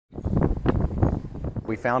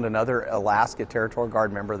We found another Alaska Territorial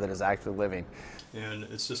Guard member that is actually living. And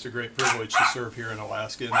it's just a great privilege to serve here in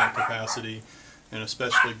Alaska in that capacity, and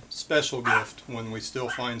especially special gift when we still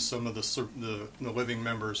find some of the living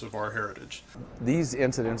members of our heritage. These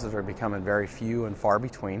incidences are becoming very few and far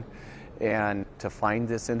between, and to find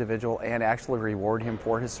this individual and actually reward him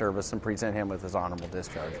for his service and present him with his honorable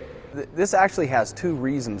discharge. This actually has two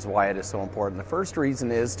reasons why it is so important. The first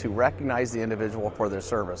reason is to recognize the individual for their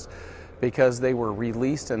service, because they were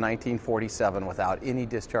released in 1947 without any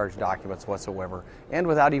discharge documents whatsoever and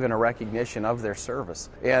without even a recognition of their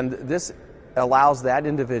service. And this allows that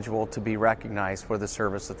individual to be recognized for the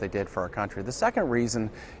service that they did for our country. The second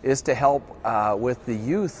reason is to help with the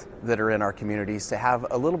youth that are in our communities to have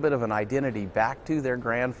a little bit of an identity back to their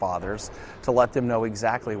grandfathers, to let them know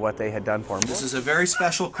exactly what they had done for them. This is a very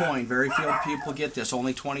special coin. Very few people get this.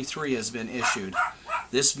 Only 23 has been issued.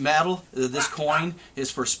 This medal, this coin,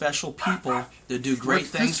 is for special people that do great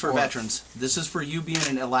things for veterans. This is for you being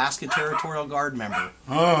an Alaska Territorial Guard member.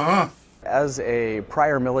 As a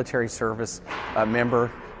prior military service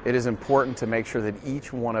member, it is important to make sure that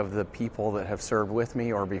each one of the people that have served with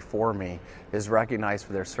me or before me is recognized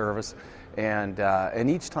for their service, and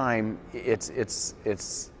each time it's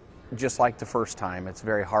just like the first time. It's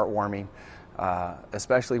very heartwarming,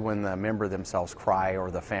 especially when the member themselves cry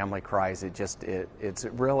or the family cries. It's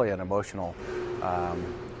really an emotional,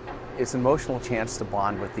 it's an emotional chance to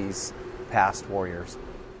bond with these past warriors.